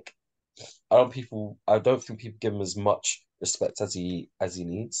 Like, I don't think people give him as much respect as he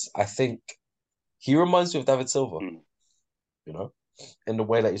needs. I think he reminds me of David Silva, you know, in the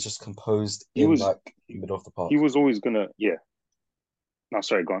way that he's just composed He in was like the middle of the park. he was always gonna, yeah. No,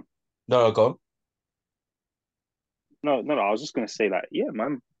 sorry, go on. No, go on. No. I was just gonna say that, yeah,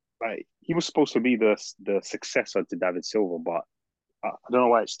 man. Like he was supposed to be the successor to David Silva, but I don't know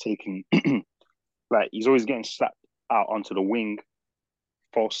why it's taking. Like he's always getting slapped out onto the wing,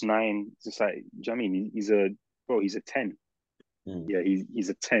 false nine. It's just like, do you know what I mean? He's a 10. Yeah, he's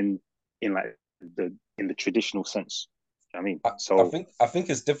a 10 in like the traditional sense. You know what I mean, so I think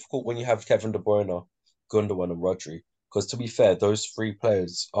it's difficult when you have Kevin De Bruyne, Gundogan, and Rodri, because to be fair, those three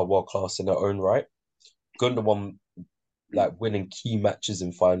players are world class in their own right. Gundogan like winning key matches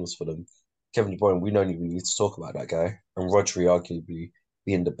in finals for them. Kevin De Bruyne, we don't even need to talk about that guy, and Rodri arguably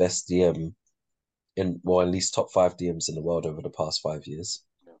being the best DM at least top 5 DMs in the world over the past 5 years.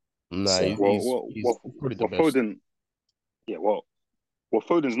 Nah, So, he's probably the best. Foden, yeah, well,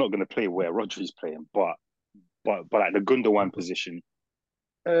 Foden's not going to play where Rodri's playing, but like the Gundogan position,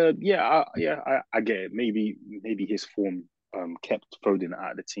 I get it. Maybe his form kept Foden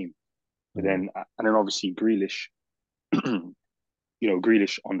out of the team, but then obviously Grealish,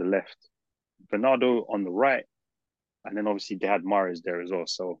 Grealish on the left, Bernardo on the right, and then obviously they had Mahrez there as well.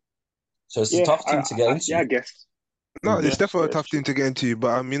 So it's a tough team to get into. Yeah, I guess. No, it's definitely a that's tough true. team to get into.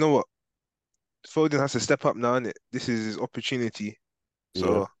 But you know what? Foden has to step up now, innit? This is his opportunity.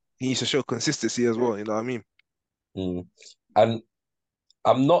 So he needs to show consistency as well, you know what I mean? And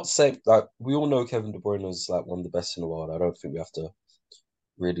I'm not saying like we all know Kevin De Bruyne is like one of the best in the world. I don't think we have to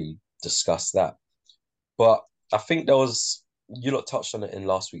really discuss that. But I think you lot touched on it in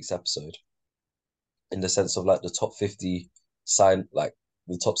last week's episode, in the sense of like the top 50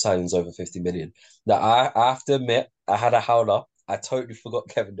 the top signings over 50 million. Now I have to admit, I had a howler. I totally forgot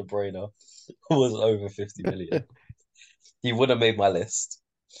Kevin De Bruyne was over 50 million. He would have made my list.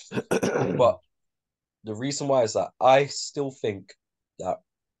 But the reason why is that I still think that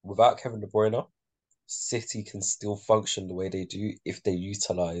without Kevin De Bruyne, City can still function the way they do if they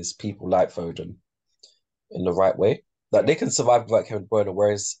utilize people like Foden in the right way. Like they can survive without Kevin De Bruyne,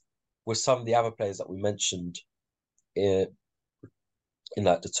 whereas with some of the other players that we mentioned in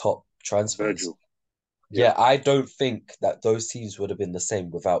like the top transfers, Virgil. Yeah, I don't think that those teams would have been the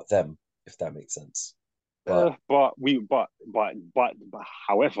same without them, if that makes sense. But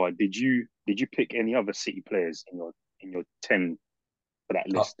however, did you pick any other City players in your 10 for that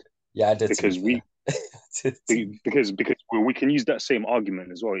list? Yeah, I did. Because because we can use that same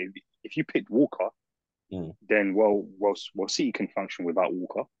argument as well. If you picked Walker, then City can function without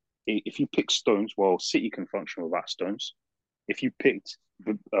Walker. If you pick Stones, City can function without Stones. If you picked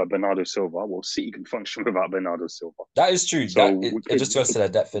Bernardo Silva, City can function without Bernardo Silva. That is true. So it just goes to their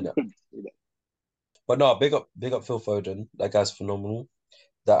depth in it. But no, big up Phil Foden. That guy's phenomenal.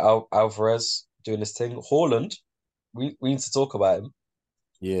 That Alvarez doing this thing. Haaland, we need to talk about him.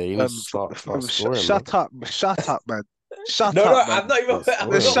 Yeah, you need to start scoring. Shut up, man. Shut up, man. I'm not even.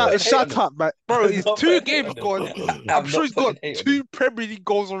 Shut up, man. Bro, he's 2 games gone. I'm sure he's got 2 Premier League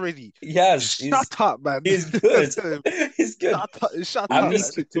goals already. Yes. Shut up, man. He's good. He's good. Shut up. We need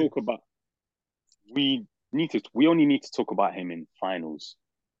to talk about. We only need to talk about him in finals.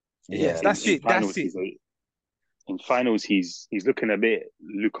 Yes, that's it. In finals, he's looking a bit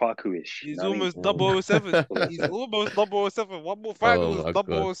Lukaku-ish. He's almost 007. He's almost 007. One more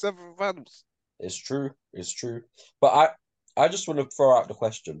finals, 007 finals. It's true. But I just want to throw out the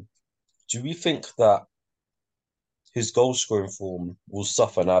question. Do we think that his goal scoring form will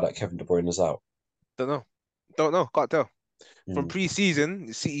suffer now that Kevin De Bruyne is out? Don't know. Can't tell. From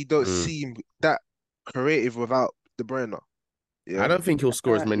pre-season, City don't seem that creative without De Bruyne. Yeah. I don't think he'll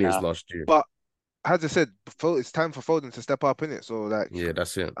score as many as last year. But as I said, it's time for Foden to step up in it. So yeah,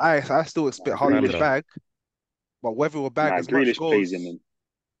 that's it. I still expect Haaland to bag, but whether we'll bag as much goals, plays him in.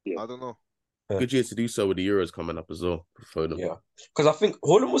 Yeah. I don't know. Good year to do so with the Euros coming up as well for Foden. Yeah, because I think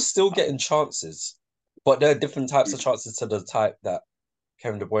Haaland was still getting chances, but there are different types of chances to the type that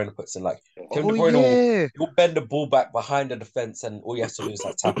Kevin De Bruyne puts in. Like Kevin De Bruyne will bend the ball back behind the defense, and all you have to do is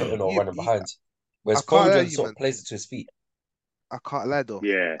like tap it in or run it behind. Whereas Foden sort of plays it to his feet. I can't lie though.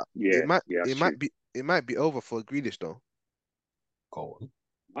 Yeah. It might be over for Grealish though. Go on.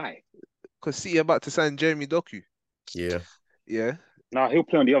 Why? Because City about to sign Jeremy Doku. Yeah. Yeah, No, he'll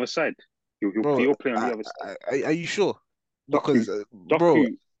play on the other side. bro. He'll play on the other side. Are you sure? Doku, Because, bro,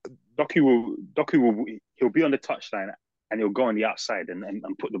 Doku will he'll be on the touchline and he'll go on the outside and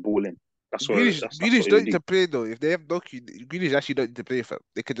put the ball in. That's Grealish what he'll don't need do. to play though. If they have Doku, Grealish actually don't need to play for.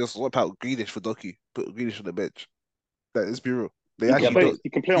 They could just swap out Grealish for Doku, put Grealish on the bench. Let's be real. They He actually can play, don't. he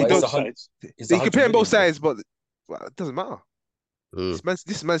can play He on don't. both sides. They can play on 100 both million, sides, but well, it doesn't matter. Mm.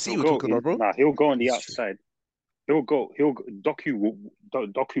 This is Man City He'll we're go. talking about, bro. Nah, he'll go on the It's true. outside. Doku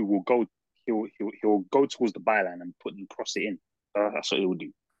will go. He'll go towards the byline and cross it in. That's what he'll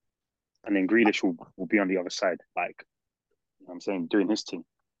do. And then Grealish will be on the other side, like you know what I'm saying, doing his thing.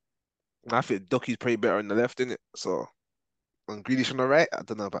 I think Doku's probably better on the left, isn't it? So, on Grealish on the right, I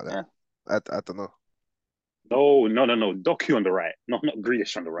don't know about that. I don't know. No. Doku on the right, not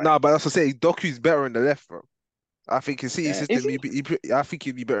Grealish on the right. No, but that's what I'm saying. Doku's better on the left, bro. I think in City Is system, he? I think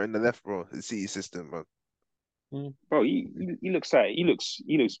he'd be better in the left, bro. In City system, bro. Bro, he looks like he looks.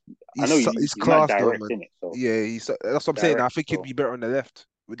 I know He's he's not class though, direct man. in it. So Yeah, that's what I'm saying. I direct. think he'd So be better on the left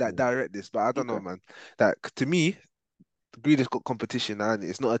with that directness, but I don't know, okay. man. That to me, Grealish got competition, and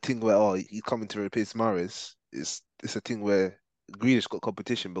it's not a thing where he's coming to replace Mahrez. It's a thing where Grealish got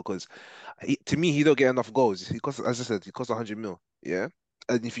competition because to me he don't get enough goals. He costs, as I said, he costs 100 mil. Yeah,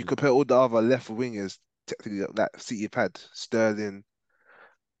 and if you compare all the other left wingers, technically that City have had Sterling,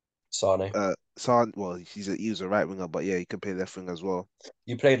 Sane. well, he was a right winger, but yeah, he can play left wing as well.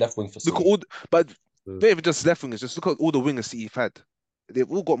 You played left wing for Look at City. all, but not even just left wingers. Just look at all the wingers City have had. They've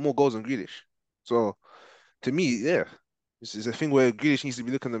all got more goals than Grealish. So to me, yeah, this is a thing where Grealish needs to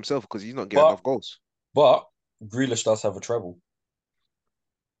be looking at himself because he's not getting enough goals. But Grealish does have a treble.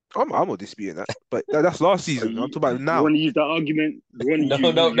 I'm not disputing that, but that's last season. I'm talking about now. You want to use that argument? You really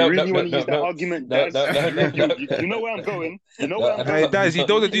want to use that argument, Daz? You know where I'm going. You know where I'm Hey, going. Daz, you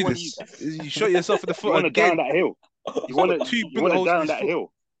don't really do wanna this. use You shot yourself in the You foot want to die again. on that hill. You want to die on that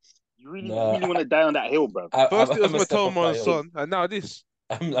hill. You really want to die on that hill, bro. First it was I'm a step off my Matoma and hill. Son, and now this.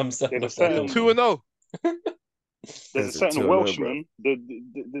 I'm stepping There's off a that hill. certain 2-0. There's a certain Welshman. There's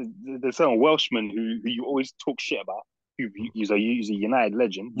a certain Welshman who you always talk shit about. He's a United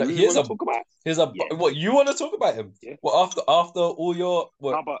legend. No, You want to talk about? What you want to talk about him? Yeah. Well, after all your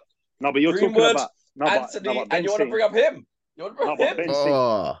what? No, but you're Greenwood, talking about Antony, and you want to bring up him? You want to bring up him?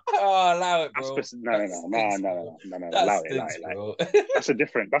 Oh, allow it, bro. No. That Allow stinks, it. bro. That's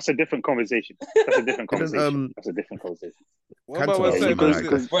a different conversation. That's a different conversation. What about Cantona saying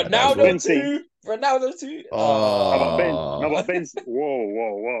was about Ronaldo this? Ronaldo too. No, but Ben's.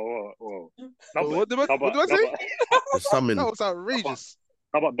 Whoa. What do I say? That was outrageous.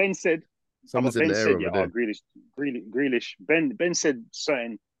 No, but Ben said. Someone's in the air over there. Grealish. Ben said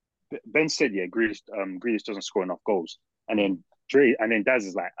certain. Ben said, yeah, Grealish doesn't score enough goals, and then Daz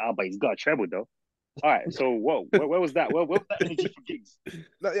is like, but he's got a treble though. All right, so where was that? Where was that energy for Giggs?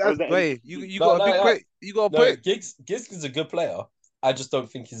 Wait, you got a big point. You got a point. Giggs is a good player. I just don't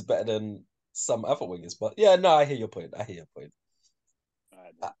think he's better than some other wingers. But yeah, no, I hear your point.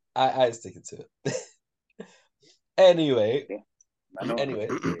 I stick to it. Anyway,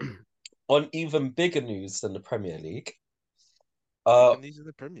 on even bigger news than the Premier League. In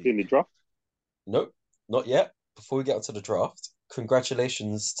the draft? Nope, not yet. Before we get onto the draft,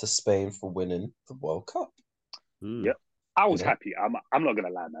 congratulations to Spain for winning the World Cup. Yeah, I was happy. I'm not gonna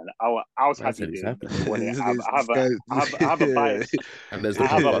lie, man. I was happy. I have a bias, and there's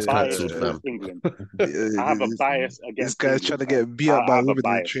nothing but cancelled, fam. England. I have a bias against. This guy's trying to get beat up by women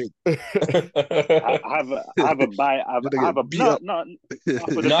in the train. I have a bias. I have a no.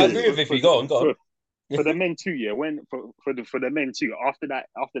 I agree with if you go on. For the men too, yeah. When for the men too. After that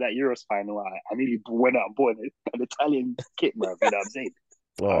Euros final, I nearly went out and bought an Italian kit, bro. You know what I'm saying?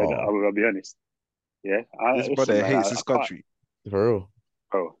 I'll be honest. Yeah, this brother hates his country. For real,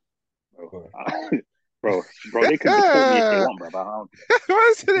 bro. They can deport me if they want, bro.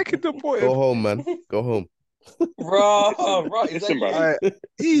 Why say they can deport him? Go home, man. Go home. Right. Listen, bro.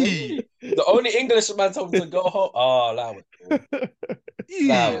 The only Englishman told me to go home. Oh, allow it,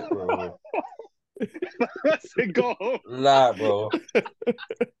 bro. I said go home. Nah, bro.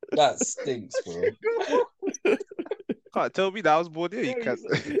 That stinks, bro. Can't tell me that I was born here. You can't.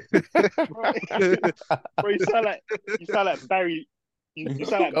 Bro, you sound like Barry. You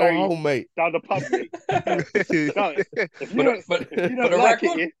sound like Barry. Go home, mate. Down the pub, mate.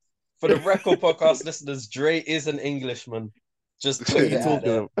 For the record, podcast listeners, Dre is an Englishman. Just put it out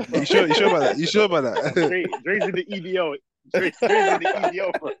there. You sure about that? Dre's in the EDO. Dre's in the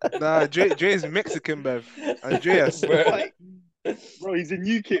EDO, bro. Nah, Dre's Mexican, bruv. Andreas. Bro, he's in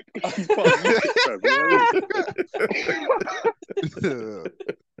UKIP. He's part of UKIP, bro. You know what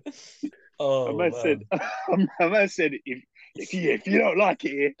Oh, I mean? A man said, if you don't like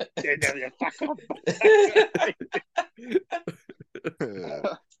it, then fuck off.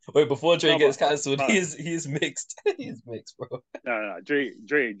 Wait, before Dre No, gets but- cancelled, but- he's mixed. He's mixed, bro. No, Dre's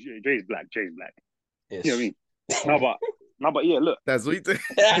black. Dre's black. Ish. You know what I mean? No, but yeah, look. That's what you think.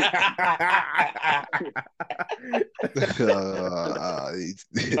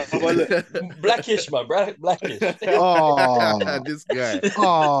 But look, Blackish, man, bro. Blackish. This guy.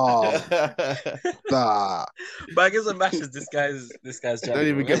 Nah. Baggers and mashes. This guy's Don't channel,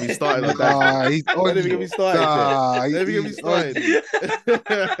 even bro. get me started on Nah, that. he's Don't on even get you. me started. Nah, Don't even get me he's on started. you.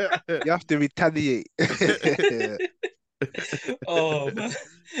 You have to retaliate. Oh man.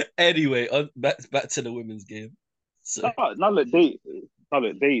 Anyway, back to the women's game. So look,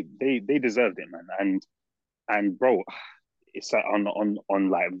 they deserved it, man. And bro, it's like on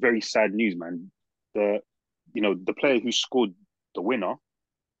like very sad news, man. The player who scored the winner,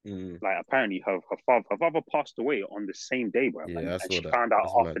 like apparently her father passed away on the same day, bro. Yeah, and I saw she that. found out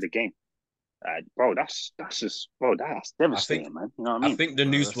That's after mad. the game. Bro, that's devastating, man. You know what I mean? I think the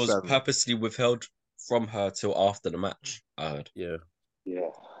news that's was sad. purposely withheld from her till after the match. I heard. Yeah. Yeah,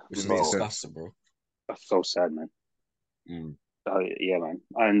 Which is Makes sense. disgusting, bro. that's so sad, man. Mm. Yeah, man.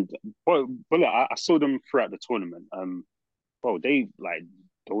 And but look, I saw them throughout the tournament. Bro, they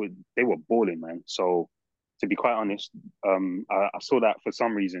were balling, man. So to be quite honest, I saw that for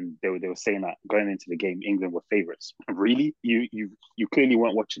some reason they were saying that going into the game, England were favourites. Really? You clearly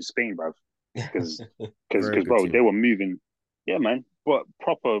weren't watching Spain, bro. Because Very good bro, team. they were moving. Yeah, man. But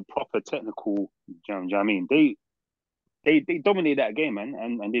proper technical. You know what I mean? They dominated that game, man,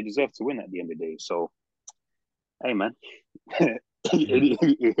 and they deserve to win at the end of the day. So, hey, man, it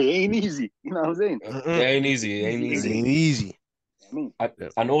ain't easy. You know what I'm saying? It ain't easy. It ain't It easy. ain't easy. I mean,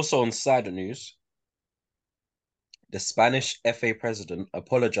 And also on sad news, the Spanish FA president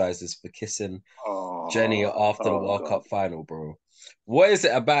apologizes for kissing Jenny after the World Cup final, bro. What is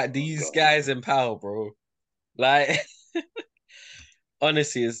it about these guys in power, bro? Like,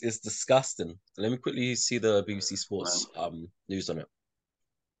 honestly, it's disgusting. Let me quickly see the BBC Sports news on it.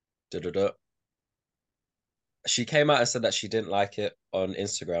 Da-da-da. She came out and said that she didn't like it on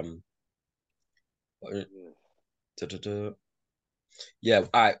Instagram. Da-da-da. Yeah,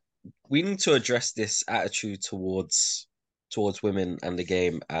 all right. We need to address this attitude towards women and the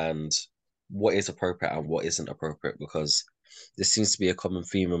game and what is appropriate and what isn't appropriate, because this seems to be a common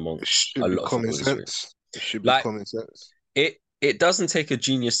theme It amongst should a be lot of common footballers. Really. sense. It should be Like, common sense. It doesn't take a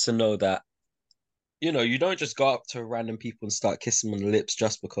genius to know that, you know, you don't just go up to random people and start kissing them on the lips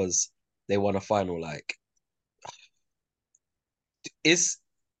just because they won a final. Like, do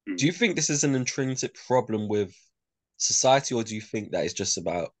you think this is an intrinsic problem with society, or do you think that it's just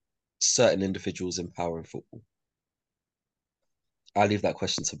about certain individuals in power in football? I'll leave that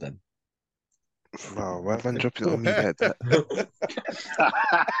question to Ben. Wow, why man dropping it on me like that?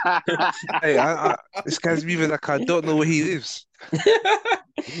 Hey, this guy's moving like I don't know where he lives.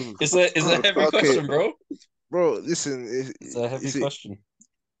 It's a heavy question, bro. Bro, listen, It's a heavy question.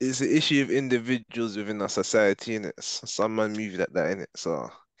 It's an issue of individuals within our society, innit? Some man move like that, innit? So,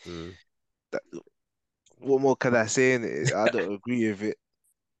 what more can I say, innit? I don't agree with it.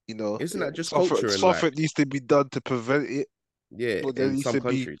 You know, Isn't that just culture and something needs to be done to prevent it. Yeah, But there in needs some to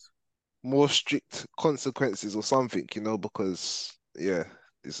be countries. more strict consequences or something, you know, because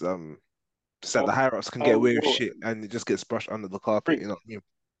it's it's like the higher ups can get away with shit and it just gets brushed under the carpet, you know what I mean?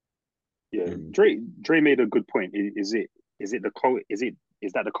 Yeah, Dre made a good point. Is that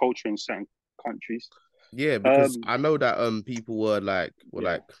the culture in certain countries? Yeah, because I know that people were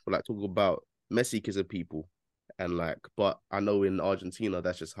talking about Messi kissing people, and but I know in Argentina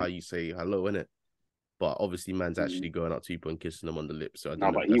that's just how you say hello, innit? But obviously, man's actually going up to people and kissing them on the lips. So I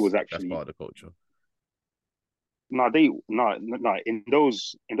don't know. But he was that's actually part of the culture. No, in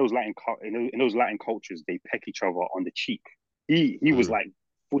those Latin cultures, they peck each other on the cheek. He was like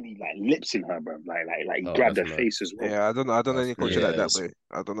fully like lipsing her, bro. Like he grabbed her face as well. Yeah, I don't know any culture like that Yeah, way.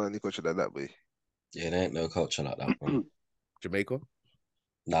 I don't know any culture like that way. Yeah, there ain't no culture like that, bro. Jamaica?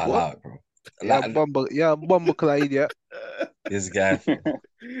 Nah, What? allow it, bro. Yeah, Bumba Clyde, yeah. This guy.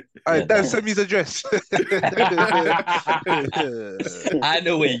 Alright, Dan, send me his address. I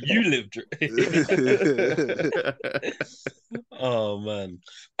know where you live, Dre. Oh man.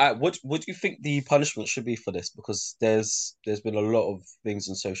 What do you think the punishment should be for this? Because there's been a lot of things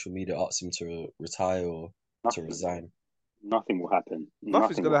on social media asking him to retire or to resign. Nothing will happen.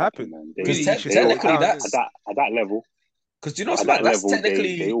 Nothing's gonna happen, man. Because Really, technically that's at that level. Because do you know At what's that mad? That's level,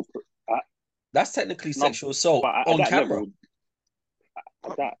 technically they all put, that's technically sexual assault but at on that camera. level,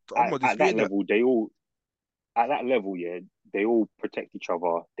 I'm not at that disputing that. level, they all at that level, yeah, they all protect each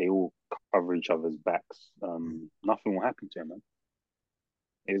other. They all cover each other's backs. Nothing will happen to him, man.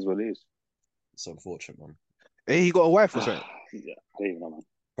 It is what it is. It's unfortunate, man. Hey, he got a wife or something. Yeah, I don't even know, man.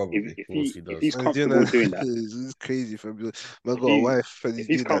 Probably. If he's Man, he's comfortable doing that, It's crazy for me. Man got a he wife and he's if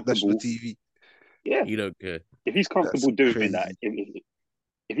he's doing that national comfortable, TV. yeah. You don't care. If he's That's comfortable doing that, crazy.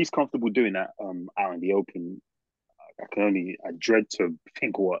 if he's comfortable doing that, out in the open, I dread to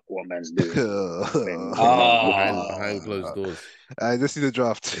think what man's doing when man's looking. Behind closed doors. Let's see the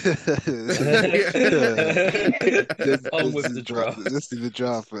draft. On with the draft. Let's see the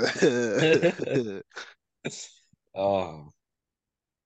draft. Oh,